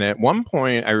drinks. And at one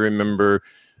point, I remember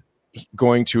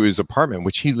going to his apartment,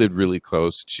 which he lived really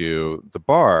close to the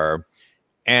bar.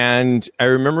 And I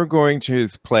remember going to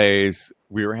his place.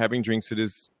 We were having drinks at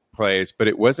his place, but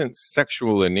it wasn't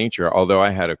sexual in nature, although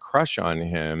I had a crush on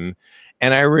him.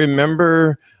 And I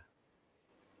remember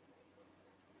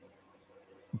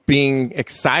being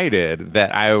excited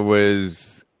that I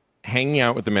was hanging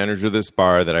out with the manager of this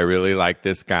bar, that I really liked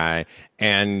this guy.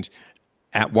 And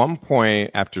at one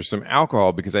point, after some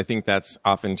alcohol, because I think that's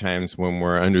oftentimes when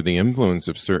we're under the influence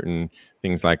of certain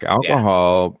things like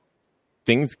alcohol,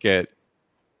 things get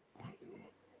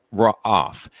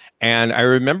off. And I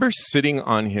remember sitting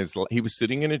on he was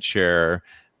sitting in a chair,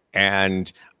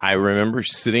 and I remember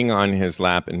sitting on his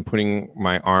lap and putting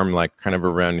my arm like kind of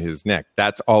around his neck.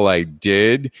 That's all I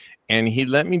did. And he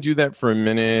let me do that for a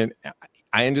minute.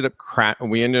 I ended up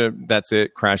that's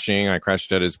it, crashing. I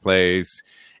crashed at his place.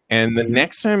 And the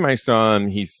next time I saw him,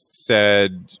 he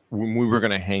said, when we were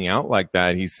going to hang out like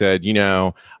that, he said, you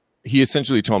know, he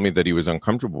essentially told me that he was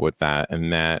uncomfortable with that,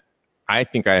 and that I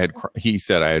think he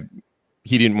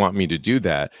didn't want me to do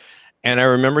that. And I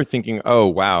remember thinking, oh,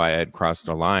 wow, I had crossed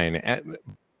a line. And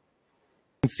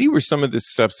see where some of this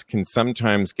stuff can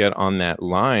sometimes get on that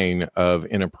line of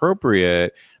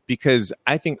inappropriate, because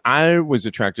I think I was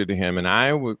attracted to him and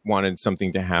I wanted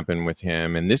something to happen with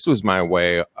him. And this was my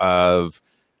way of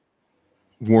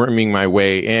worming my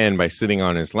way in by sitting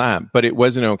on his lap, but it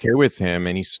wasn't okay with him.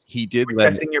 And he did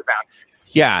testing your boundaries.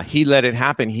 Yeah, he let it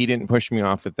happen. He didn't push me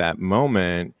off at that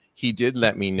moment. He did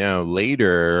let me know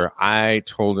later. I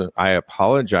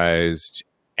apologized,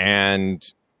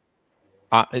 and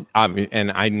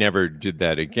I never did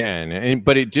that again.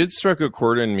 But it did strike a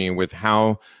chord in me with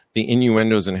how the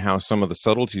innuendos and how some of the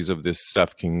subtleties of this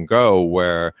stuff can go,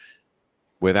 where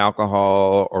with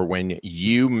alcohol, or when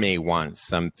you may want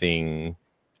something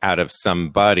out of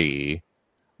somebody,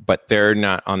 but they're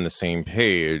not on the same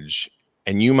page,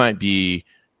 and you might be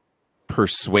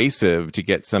persuasive to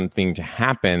get something to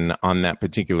happen on that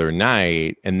particular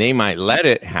night, and they might let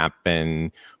it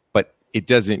happen, it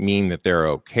doesn't mean that they're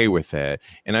okay with it.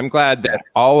 And I'm glad that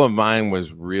all of mine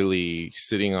was really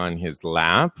sitting on his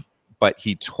lap, but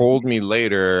he told me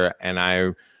later,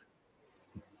 and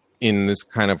in this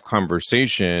kind of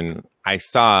conversation, I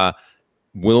saw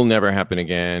will never happen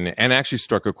again, and actually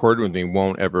struck a chord with me.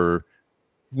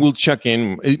 We'll check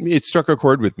in. It struck a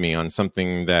chord with me on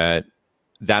something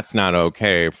that's not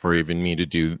okay for even me to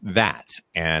do that.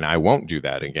 And I won't do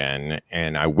that again.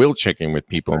 And I will check in with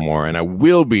people more, and I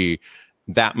will be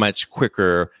that much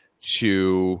quicker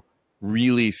to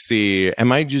really see,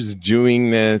 am I just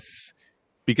doing this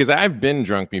because I've been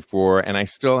drunk before, and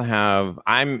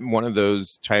I'm one of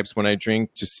those types when I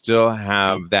drink to still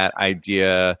have that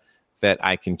idea that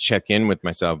I can check in with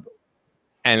myself.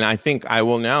 And I think I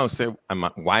will now say,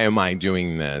 why am I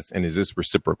doing this? And is this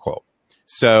reciprocal?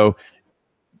 So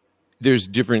there's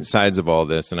different sides of all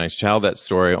this. And I tell that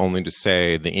story only to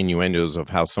say the innuendos of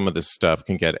how some of this stuff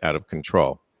can get out of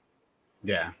control.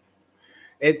 Yeah.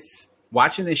 It's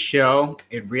watching this show.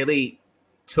 It really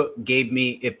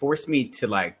it forced me to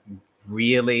like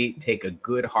really take a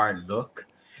good hard look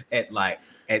at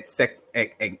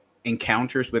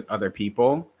encounters with other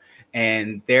people.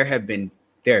 And there have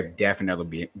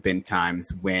definitely been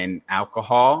times when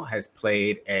alcohol has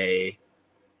played a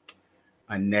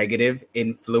negative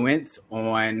influence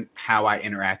on how I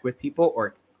interact with people,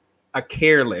 or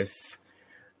carelessly.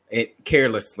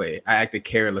 I acted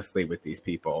carelessly with these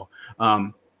people,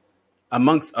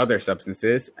 amongst other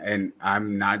substances. And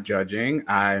I'm not judging.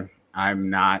 I'm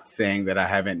not saying that I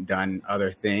haven't done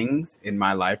other things in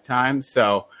my lifetime.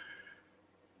 So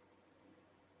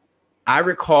I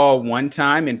recall one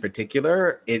time in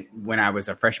particular, when I was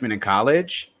a freshman in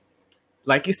college.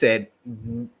 Like you said,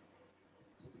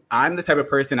 I'm the type of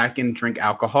person, I can drink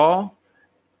alcohol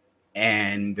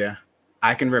and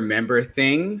I can remember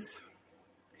things.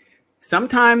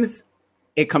 Sometimes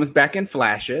it comes back in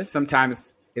flashes.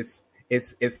 Sometimes it's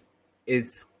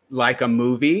like a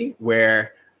movie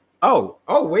where, oh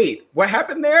wait, what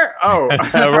happened there? Oh,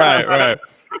 right.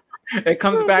 It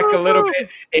comes back a little bit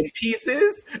in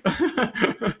pieces.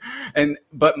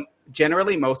 But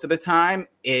generally, most of the time,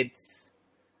 it's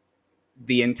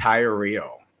the entire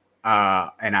reel.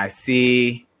 And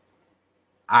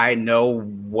I know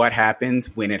what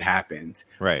happens when it happens.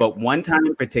 Right. But one time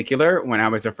in particular, when I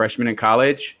was a freshman in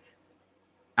college,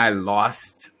 I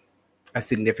lost a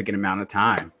significant amount of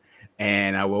time.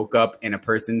 And I woke up in a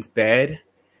person's bed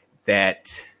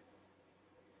that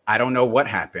I don't know what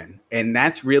happened. And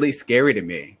that's really scary to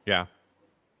me. Yeah.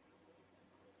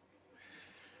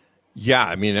 Yeah.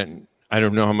 I mean, I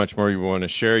don't know how much more you want to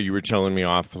share. You were telling me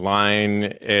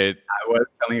offline. I was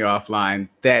telling you offline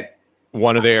that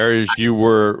one of the areas you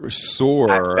were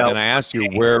sore, and I asked you,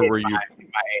 where were you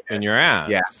in your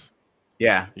ass?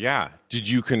 Yeah. Did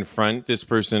you confront this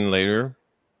person later?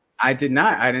 I did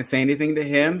not. I didn't say anything to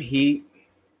him. He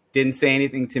didn't say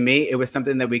anything to me. It was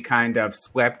something that we kind of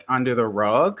swept under the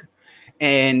rug.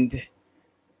 And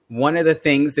one of the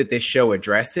things that this show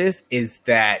addresses is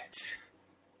that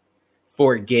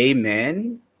for gay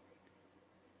men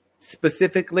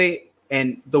specifically,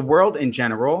 and the world in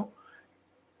general,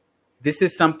 this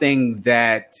is something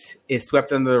that is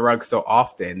swept under the rug so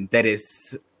often that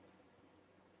is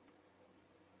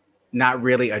not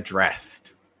really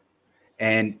addressed.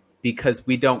 And because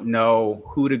we don't know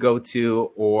who to go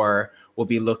to, or will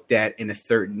be looked at in a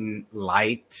certain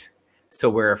light, so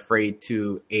we're afraid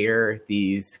to air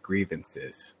these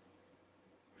grievances.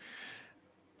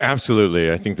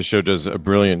 Absolutely. I think the show does a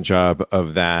brilliant job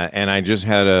of that. And I just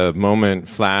had a moment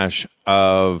flash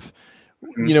of,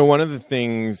 one of the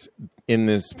things in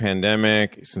this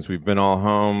pandemic, since we've been all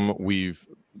home,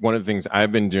 one of the things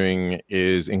I've been doing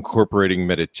is incorporating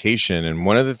meditation. And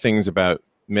one of the things about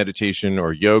meditation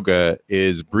or yoga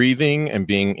is breathing and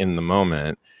being in the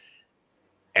moment.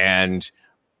 And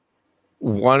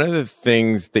one of the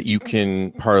things that you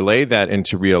can parlay that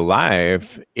into real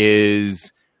life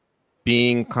is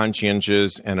being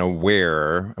conscientious and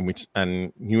aware.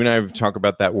 And you and I have talked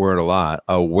about that word a lot,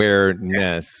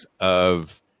 awareness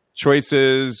of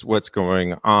choices, what's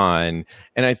going on.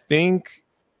 And I think,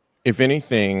 if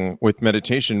anything, with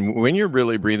meditation, when you're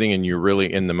really breathing and you're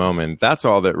really in the moment, that's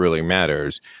all that really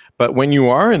matters. But when you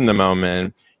are in the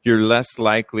moment, you're less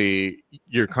likely,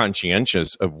 you're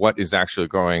conscientious of what is actually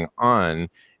going on,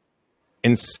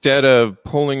 instead of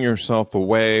pulling yourself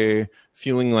away,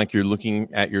 feeling like you're looking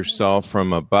at yourself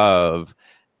from above.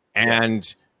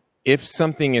 And if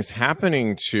something is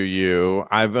happening to you,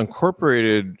 I've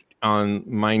incorporated on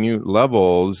minute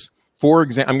levels. For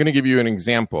example, I'm going to give you an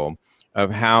example of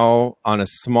how, on a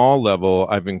small level,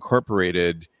 I've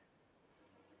incorporated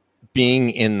being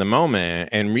in the moment.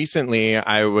 And recently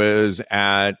I was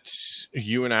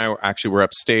you and I actually were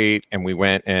upstate, and we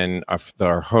went, and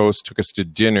our host took us to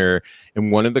dinner,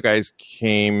 and one of the guys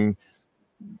came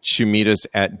to meet us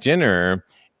at dinner,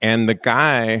 and the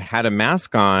guy had a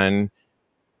mask on.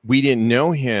 We didn't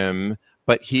know him,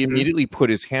 but he immediately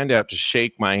put his hand out to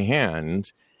shake my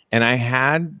hand. And I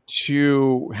had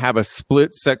to have a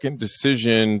split-second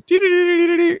decision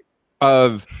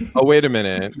of, oh, wait a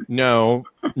minute. No.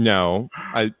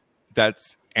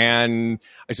 And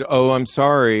I said, oh, I'm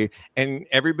sorry. And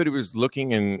everybody was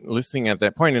looking and listening at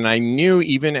that point. And I knew,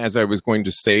 even as I was going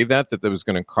to say that was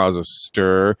going to cause a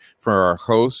stir for our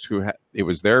host, it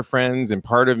was their friends. And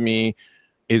part of me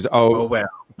is, well.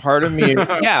 Part of me,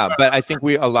 yeah. But I think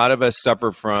a lot of us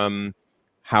suffer from,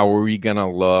 how are we going to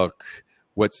look?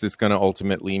 What's this going to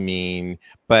ultimately mean?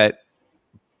 But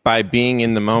by being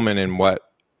in the moment, and what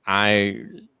I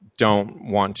don't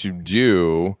want to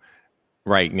do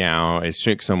right now is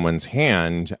shake someone's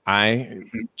hand, I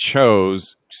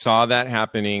saw that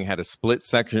happening, had a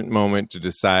split-second moment to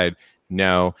decide,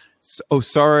 no, oh,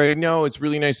 sorry, no, it's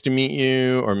really nice to meet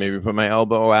you, or maybe put my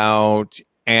elbow out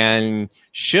and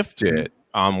shift it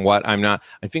on what I'm not.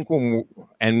 I think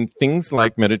and things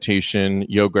like meditation,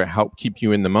 yoga help keep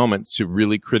you in the moment to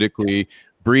really critically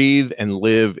breathe and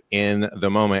live in the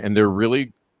moment. And they're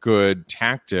really good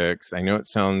tactics. I know it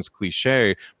sounds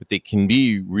cliche, but they can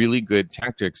be really good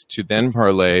tactics to then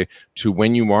parlay to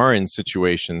when you are in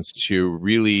situations to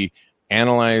really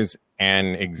analyze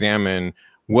and examine,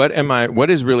 what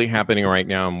is really happening right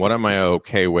now, and what am I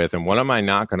okay with, and what am I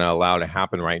not going to allow to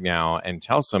happen right now, and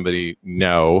tell somebody,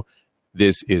 no,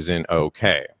 this isn't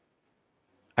okay.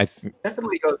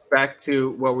 Definitely goes back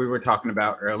to what we were talking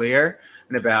about earlier,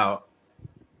 and about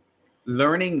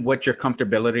learning what your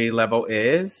comfortability level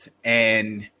is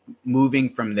and moving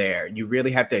from there. You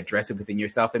really have to address it within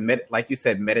yourself. And like you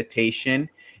said, meditation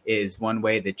is one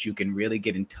way that you can really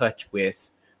get in touch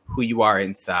with who you are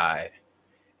inside.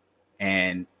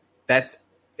 And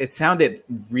it sounded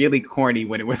really corny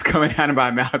when it was coming out of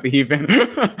my mouth even,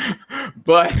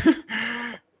 but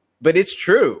it's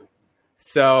true.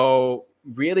 So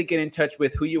really get in touch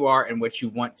with who you are and what you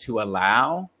want to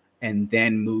allow, and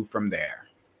then move from there.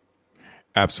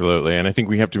 Absolutely. And I think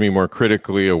we have to be more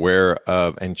critically aware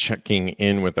of and checking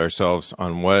in with ourselves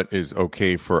on what is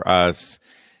okay for us.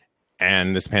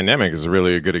 And this pandemic is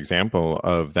really a good example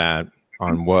of that,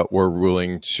 on what we're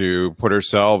willing to put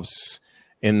ourselves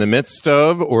in the midst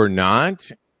of or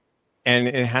not. And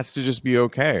it has to just be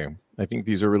okay. I think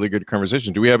these are really good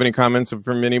conversations. Do we have any comments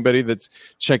from anybody that's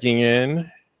checking in?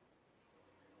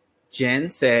 Jen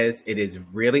says it is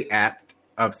really apt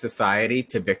of society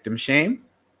to victim shame.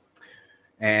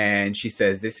 And she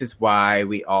says, this is why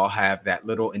we all have that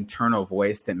little internal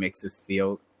voice that makes us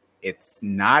feel it's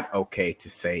not okay to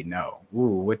say no.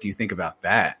 Ooh, what do you think about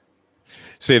that?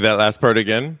 Say that last part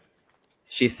again.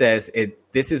 She says,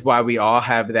 this is why we all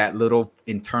have that little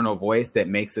internal voice that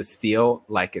makes us feel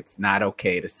like it's not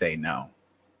okay to say no.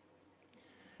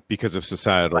 Because of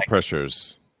societal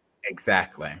pressures.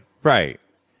 Exactly. Right.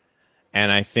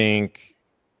 And I think,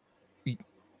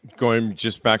 going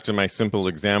just back to my simple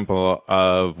example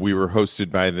of, we were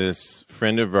hosted by this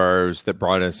friend of ours that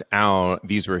brought us out.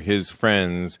 These were his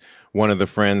friends. One of the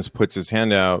friends puts his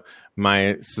hand out.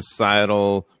 My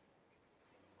societal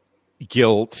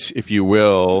guilt, if you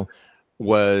will,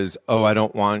 was, oh, I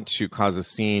don't want to cause a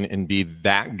scene and be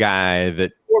that guy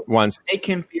that wants. Make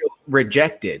him feel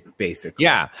rejected, basically.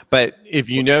 Yeah. But if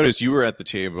you notice, you were at the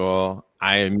table.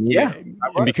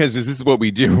 Because this is what we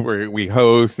do, where we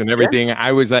host and everything. Yeah.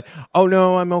 I was like, oh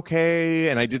no, I'm okay.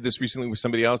 And I did this recently with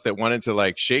somebody else that wanted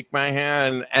to shake my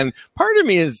hand. And part of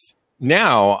me is,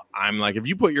 now I'm like, if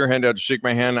you put your hand out to shake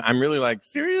my hand, I'm really like,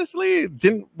 seriously?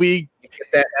 Didn't we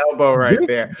get that elbow right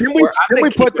there? Didn't we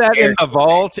put that in a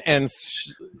vault and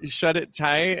shut it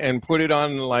tight and put it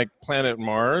on planet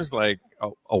Mars a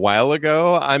while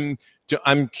ago? I'm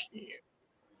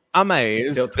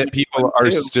amazed that people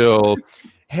are still,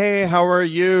 hey, how are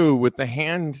you, with the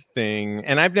hand thing.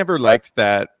 And I've never liked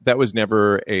that. That was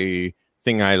never a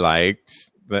thing I liked.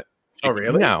 Oh,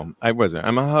 really? No, I wasn't.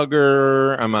 I'm a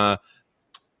hugger.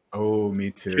 Oh,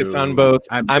 me too. Kiss on both.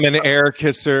 I'm an air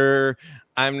kisser.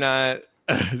 I'm not.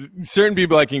 Certain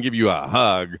people, I can give you a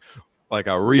hug, like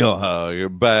a real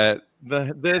hug, but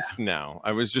no.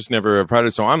 I was just never a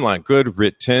product. So I'm like, good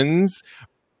riddance.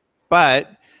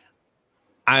 But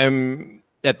I'm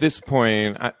at this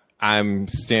point, I'm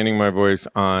standing my voice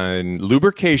on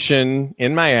lubrication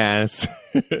in my ass.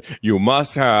 You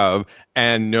must have,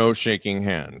 and no shaking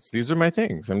hands. These are my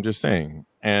things. I'm just saying,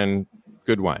 and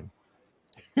good wine.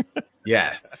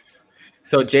 Yes.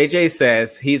 So JJ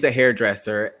says he's a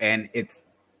hairdresser, and it's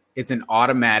an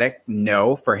automatic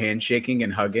no for handshaking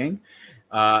and hugging.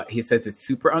 He says it's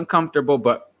super uncomfortable,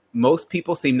 but most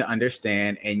people seem to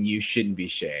understand, and you shouldn't be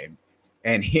shamed.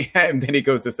 And then he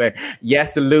goes to say,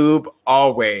 yes, lube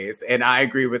always. And I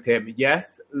agree with him.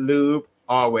 Yes, lube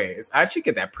always. I should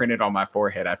get that printed on my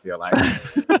forehead, I feel like.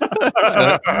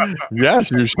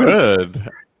 Yes, you should.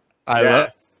 I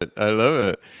love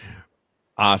it.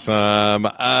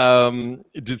 Awesome.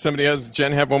 Did somebody else,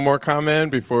 Jen, have one more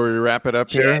comment before we wrap it up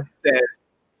here? Jen says,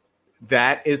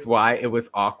 that is why it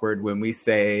was awkward when we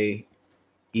saw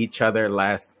each other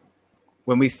last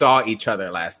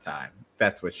time.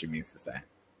 That's what she means to say.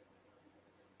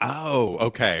 Oh,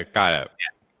 okay. Got it.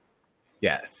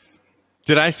 Yes.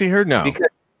 Did I see her? No.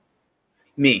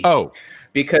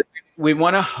 Because we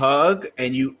want to hug,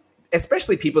 and you,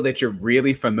 especially people that you're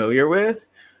really familiar with.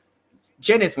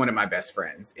 Jen is one of my best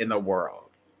friends in the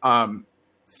world.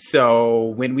 So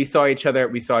when we saw each other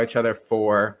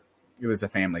for, it was a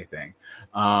family thing.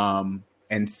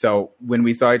 And so when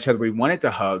we saw each other, we wanted to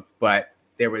hug, but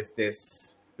there was it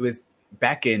was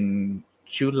back in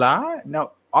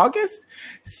August.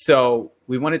 So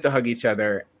we wanted to hug each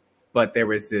other, but there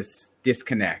was this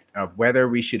disconnect of whether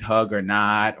we should hug or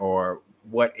not, or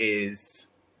what is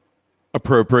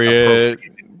appropriate.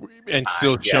 And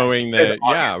still showing that,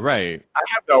 yeah, right. I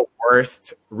have the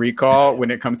worst recall when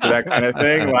it comes to that kind of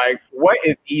thing. Like, what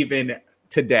is even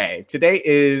today? Today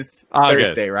is August.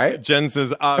 Thursday, right? Jen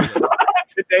says August.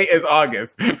 Today is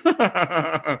August.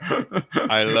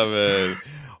 I love it.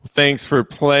 Thanks for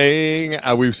playing.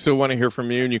 We still want to hear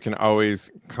from you, and you can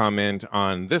always comment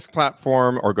on this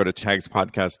platform or go to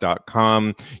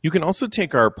tagspodcast.com. You can also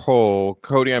take our poll.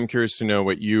 Cody, I'm curious to know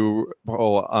what you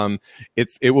poll.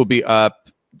 It will be up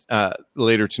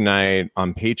later tonight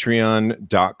on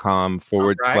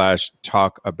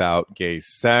patreon.com/talk about gay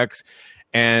sex.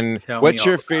 And what's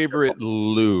your favorite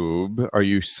lube? Are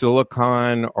you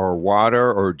silicone or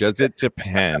water, or does it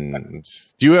depend?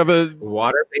 Do you have a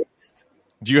water-based?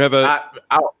 Do you have a?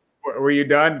 Were you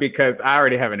done? Because I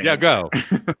already have an answer. Yeah,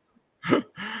 go.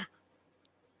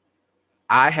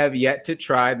 I have yet to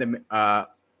try the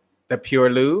Pure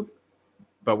Lube,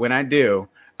 but when I do,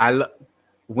 I'm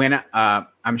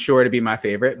sure it'll be my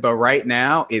favorite. But right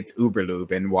now, it's Uber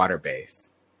Lube and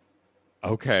water-based.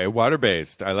 Okay,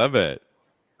 water-based. I love it.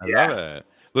 I love it.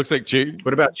 Looks like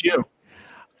What about you?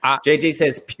 JJ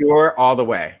says pure all the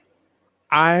way.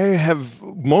 I have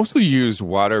mostly used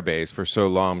water-based for so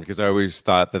long because I always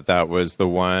thought that was the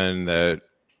one that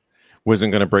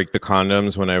wasn't going to break the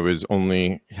condoms when I was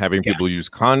only having people use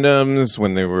condoms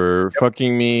when they were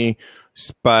fucking me.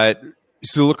 But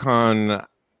silicone,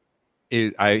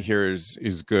 I hear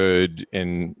is good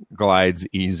and glides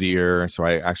easier. So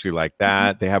I actually like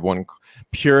that. They have one,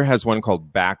 Pure has one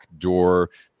called Backdoor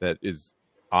that is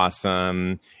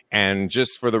awesome. And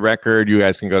just for the record, you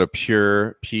guys can go to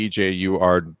pjur.us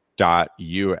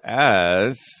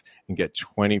and get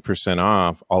 20%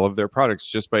 off all of their products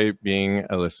just by being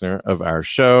a listener of our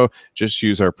show. Just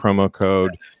use our promo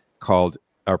code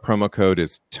our promo code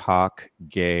is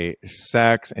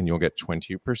TalkGaySex, and you'll get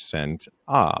 20%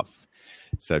 off.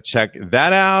 So check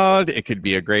that out. It could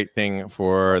be a great thing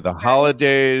for the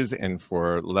holidays and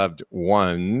for loved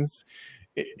ones.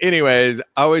 Anyways,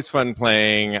 always fun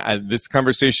playing. This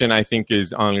conversation, I think,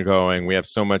 is ongoing. We have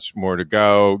so much more to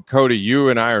go. Cody, you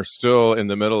and I are still in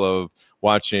the middle of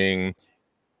watching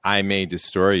I May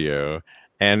Destroy You.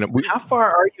 And how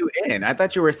far are you in? I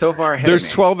thought you were so far ahead.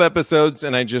 There's 12 episodes,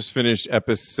 and I just finished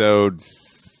episode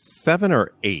 7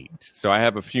 or 8. So I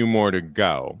have a few more to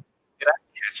go. Did I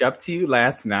catch up to you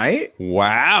last night?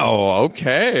 Wow.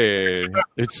 Okay.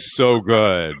 It's so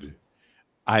good.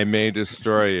 I May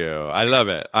Destroy You. I love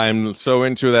it. I'm so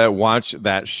into that. Watch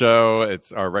that show.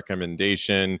 It's our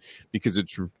recommendation because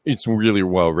it's really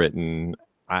well written,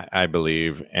 I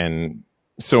believe, and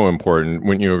so important.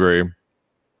 Wouldn't you agree?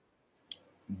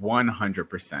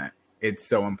 100%. It's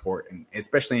so important,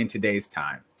 especially in today's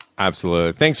time.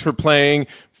 Absolutely. Thanks for playing.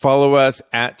 Follow us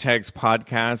at Tags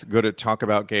Podcast. Go to Talk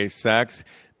About Gay Sex.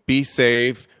 Be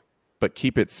safe, but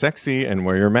keep it sexy and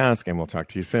wear your mask, and we'll talk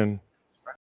to you soon.